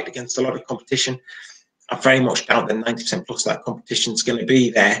have to fight against a lot of competition. I very much doubt that 90% plus that competition is going to be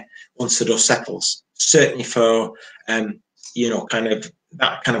there once the dust settles. Certainly for, you know, kind of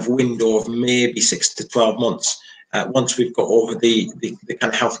that kind of window of maybe 6 to 12 months once we've got over the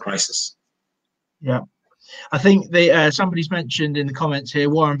kind of health crisis. Yeah. I think somebody's mentioned in the comments here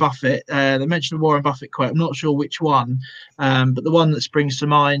Warren Buffett. They mentioned a Warren Buffett quote. I'm not sure which one, but the one that springs to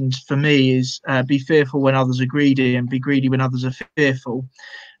mind for me is be fearful when others are greedy and be greedy when others are fearful.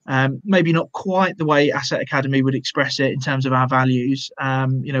 Maybe not quite the way Asset Academy would express it in terms of our values.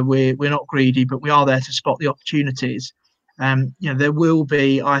 You know, we're not greedy, but we are there to spot the opportunities. There will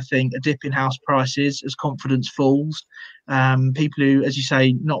be, I think, a dip in house prices as confidence falls. People who, as you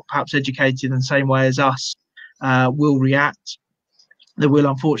say, not perhaps educated in the same way as us, will react. There will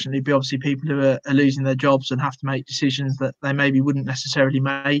unfortunately be obviously people who are losing their jobs and have to make decisions that they maybe wouldn't necessarily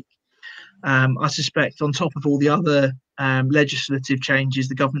make. I suspect on top of all the other legislative changes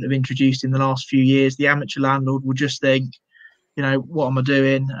the government have introduced in the last few years, the amateur landlord will just think, what am I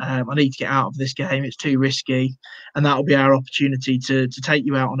doing? I need to get out of this game. It's too risky. And that'll be our opportunity to take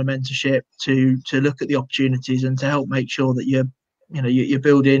you out on a mentorship, to look at the opportunities and to help make sure that you're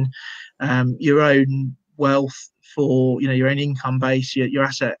building your own wealth for, your own income base, your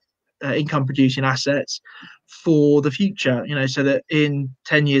asset, income producing assets for the future, so that in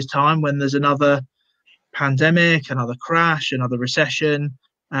 10 years time, when there's another pandemic, another crash, another recession,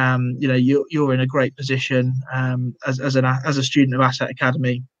 you're in a great position as a student of Asset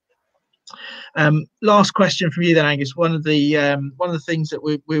Academy. Last question from you then, Angus. One of the things that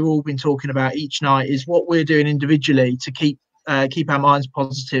we've all been talking about each night is what we're doing individually to keep our minds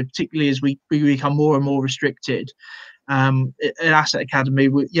positive, particularly as we become more and more restricted. At Asset Academy,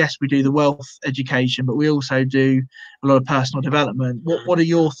 we do the wealth education, but we also do a lot of personal development. What are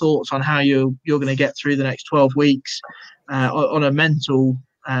your thoughts on how you're going to get through the next 12 weeks on a mental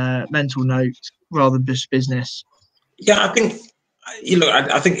note rather than just business? Yeah, I think it's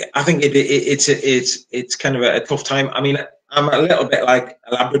kind of a tough time. I mean, I'm a little bit like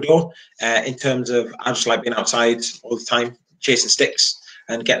a Labrador in terms of I just like being outside all the time, chasing sticks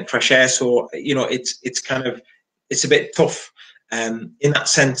and getting fresh air. So it's a bit tough in that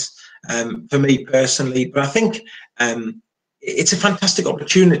sense for me personally. But I think it's a fantastic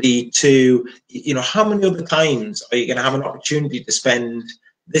opportunity to, how many other times are you going to have an opportunity to spend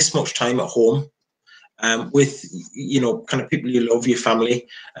this much time at home with, kind of people you love, your family,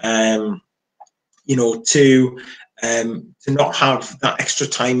 to not have that extra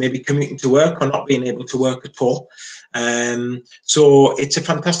time, maybe commuting to work or not being able to work at all. So it's a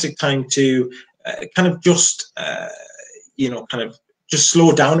fantastic time to just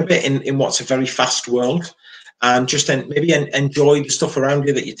slow down a bit in what's a very fast world, and just maybe enjoy the stuff around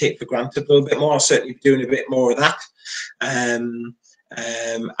you that you take for granted a little bit more. I'll certainly be doing a bit more of that.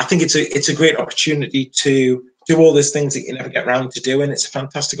 I think it's a great opportunity to do all those things that you never get around to doing. It's a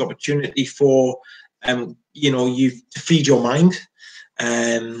fantastic opportunity for you to feed your mind,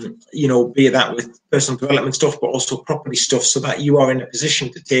 be that with personal development stuff, but also property stuff, so that you are in a position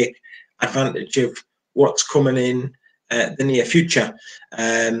to take advantage of what's coming in the near future.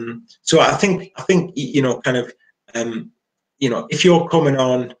 So I think if you're coming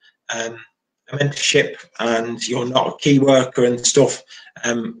on a mentorship and you're not a key worker and stuff,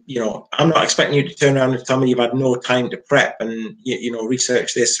 I'm not expecting you to turn around and tell me you've had no time to prep and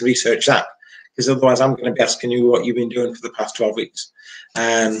research this, research that, because otherwise I'm going to be asking you what you've been doing for the past 12 weeks.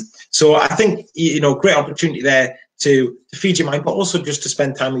 So I think great opportunity there to feed your mind, but also just to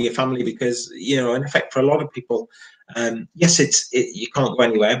spend time with your family, because in effect for a lot of people, yes, you can't go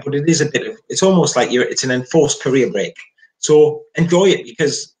anywhere, but it is it's almost like it's an enforced career break. So enjoy it,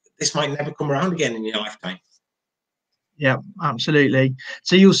 because this might never come around again in your lifetime. Yeah, absolutely.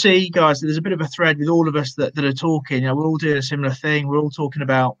 So you'll see, guys, there's a bit of a thread with all of us that are talking. We're all doing a similar thing. We're all talking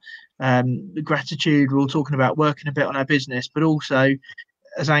about gratitude. We're all talking about working a bit on our business, but also,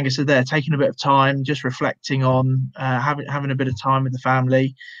 as Angus said there, taking a bit of time, just reflecting on having a bit of time with the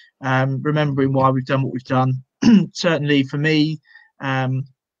family, remembering why we've done what we've done. Certainly for me,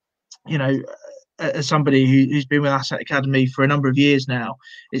 as somebody who's been with Asset Academy for a number of years now,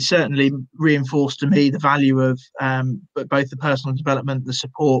 it's certainly reinforced to me the value of both the personal development, the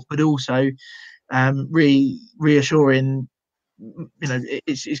support, but also reassuring.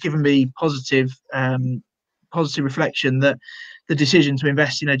 It's given me positive reflection that the decision to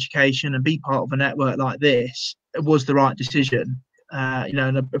invest in education and be part of a network like this was the right decision.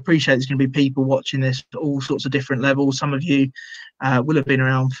 And I appreciate there's going to be people watching this at all sorts of different levels. Some of you will have been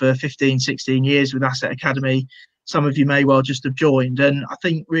around for 15, 16 years with Asset Academy. Some of you may well just have joined. And I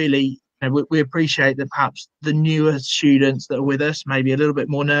think really, we appreciate that perhaps the newer students that are with us may be a little bit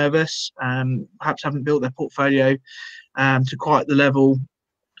more nervous, perhaps haven't built their portfolio to quite the level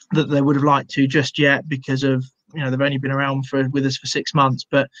that they would have liked to just yet, because of, they've only been around with us for 6 months.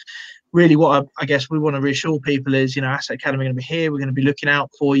 But really what I guess we want to reassure people is, Asset Academy are going to be here. We're going to be looking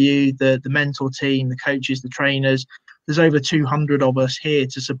out for you, the mentor team, the coaches, the trainers. There's over 200 of us here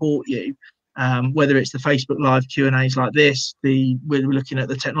to support you, whether it's the Facebook Live Q&As like this, we're looking at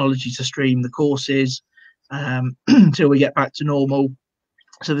the technology to stream the courses until we get back to normal.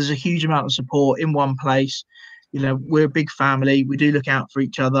 So there's a huge amount of support in one place. We're a big family. We do look out for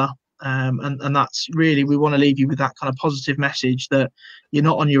each other. and that's really, we want to leave you with that kind of positive message that you're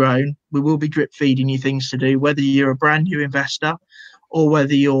not on your own. We will be drip feeding you things to do, whether you're a brand new investor or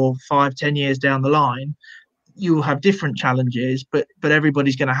whether you're 5-10 years down the line. You will have different challenges, but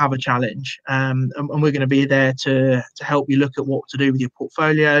everybody's going to have a challenge, and we're going to be there to help you look at what to do with your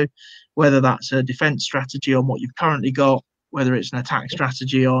portfolio, whether that's a defense strategy on what you've currently got, whether it's an attack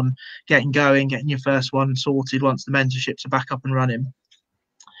strategy on getting your first one sorted once the mentorships are back up and running.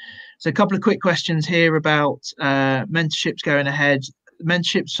 So a couple of quick questions here about mentorships going ahead.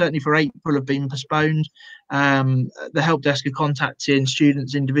 Mentorships certainly for April have been postponed. The help desk are contacting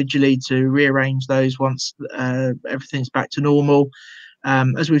students individually to rearrange those once everything's back to normal.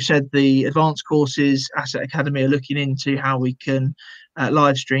 As we've said, the advanced courses, Asset Academy are looking into how we can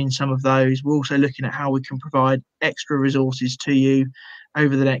live stream some of those. We're also looking at how we can provide extra resources to you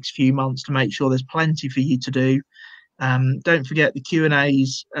over the next few months to make sure there's plenty for you to do. Don't forget the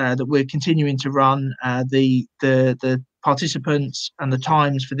Q&As that we're continuing to run. The participants and the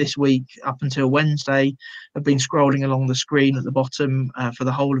times for this week up until Wednesday have been scrolling along the screen at the bottom for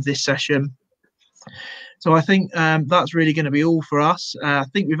the whole of this session. So I think that's really going to be all for us. I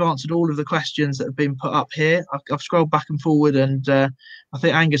think we've answered all of the questions that have been put up here. I've scrolled back and forward, and I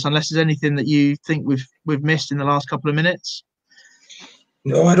think, Angus, unless there's anything that you think we've missed in the last couple of minutes.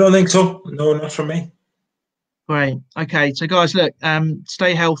 No, I don't think so. No, not from me. Great. Okay, so guys, look,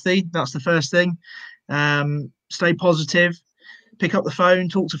 stay healthy. That's the first thing. Stay positive. Pick up the phone.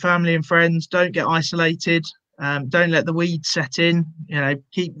 Talk to family and friends. Don't get isolated. Don't let the weeds set in.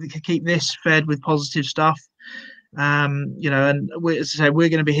 Keep this fed with positive stuff. And as I say, we're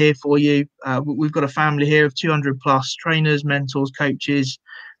going to be here for you. We've got a family here of 200 plus trainers, mentors, coaches.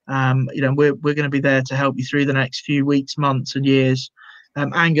 We're going to be there to help you through the next few weeks, months, and years.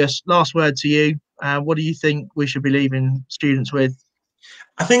 Angus, last word to you. What do you think we should be leaving students with?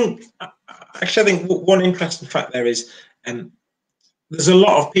 I think one interesting fact there is there's a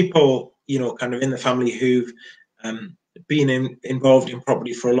lot of people, kind of in the family who've been involved in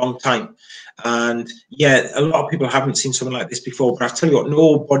property for a long time. And yeah, a lot of people haven't seen something like this before, but I tell you what,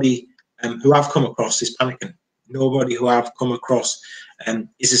 nobody who I've come across is panicking. Nobody who I've come across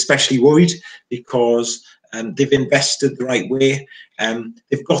is especially worried, because they've invested the right way.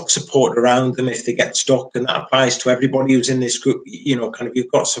 They've got support around them if they get stuck, and that applies to everybody who's in this group. Kind of,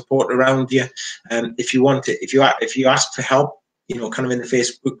 you've got support around you. If you want it, if you ask for help, kind of in the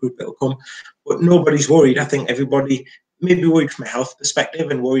Facebook group, it'll come. But nobody's worried. I think everybody may be worried from a health perspective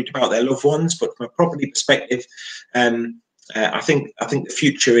and worried about their loved ones, but from a property perspective, I think the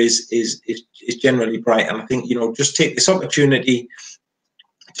future is generally bright. And I think just take this opportunity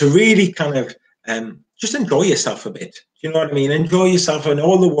to really kind of just enjoy yourself a bit. You know what I mean? Enjoy yourself and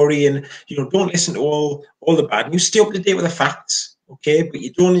all the worry, and don't listen to all the bad news. Stay up to date with the facts, okay? But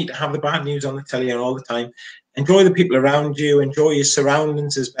you don't need to have the bad news on the telly all the time. Enjoy the people around you. Enjoy your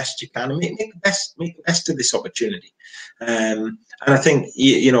surroundings as best you can, and make the best of this opportunity. And I think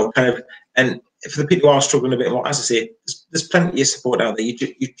kind of, and for the people who are struggling a bit more, as I say, there's plenty of support out there.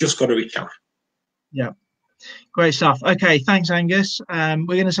 You just got to reach out. Yeah. Great stuff. Okay, thanks, Angus. We're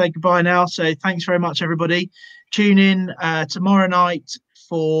going to say goodbye now. So thanks very much, everybody. Tune in tomorrow night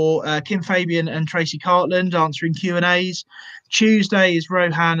for Kim Fabian and Tracy Cartland answering Q&As. Tuesday is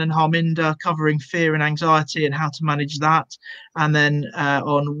Rohan and Harminder covering fear and anxiety and how to manage that. And then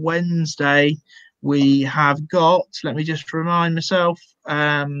on Wednesday, we have got, let me just remind myself,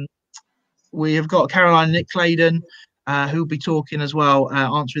 we have got Caroline and Nick Claydon, who'll be talking as well,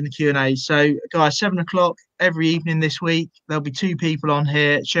 answering the Q&A. So, guys, 7 o'clock every evening this week, there'll be 2 people on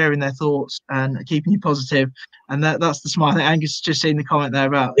here sharing their thoughts and keeping you positive. And that's the smile. I think Angus has just seen the comment there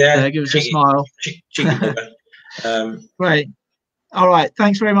about give us a smile. Great. All right.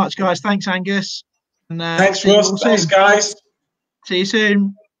 Thanks very much, guys. Thanks, Angus. And, thanks, Ross. Thanks, guys. See you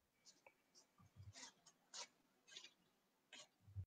soon.